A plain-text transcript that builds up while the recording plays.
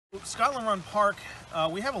Skyline Run Park,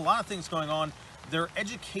 we have a lot of things going on. They're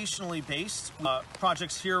educationally based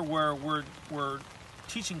projects here where we're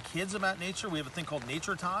teaching kids about nature. We have a thing called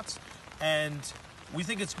Nature Tots, and we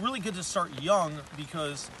think it's really good to start young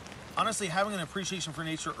because honestly, having an appreciation for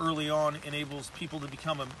nature early on enables people to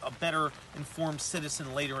become a better informed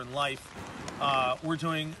citizen later in life. We're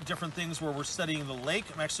doing different things where we're studying the lake.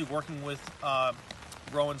 I'm actually working with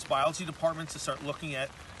Rowan's biology department to start looking at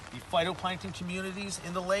the phytoplankton communities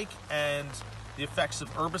in the lake and the effects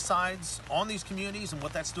of herbicides on these communities and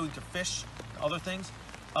what that's doing to fish and other things.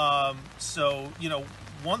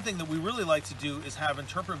 One thing that we really like to do is have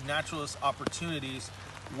interpretive naturalist opportunities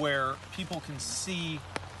where people can see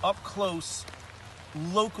up close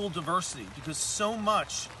local diversity, because so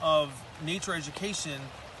much of nature education,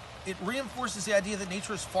 it reinforces the idea that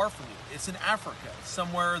nature is far from you. It's in Africa,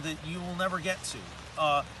 somewhere that you will never get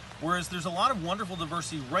to. Whereas there's a lot of wonderful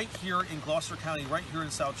diversity right here in Gloucester County, right here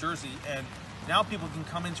in South Jersey, and now people can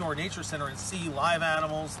come into our nature center and see live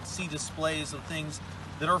animals, and see displays of things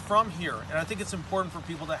that are from here. And I think it's important for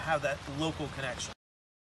people to have that local connection.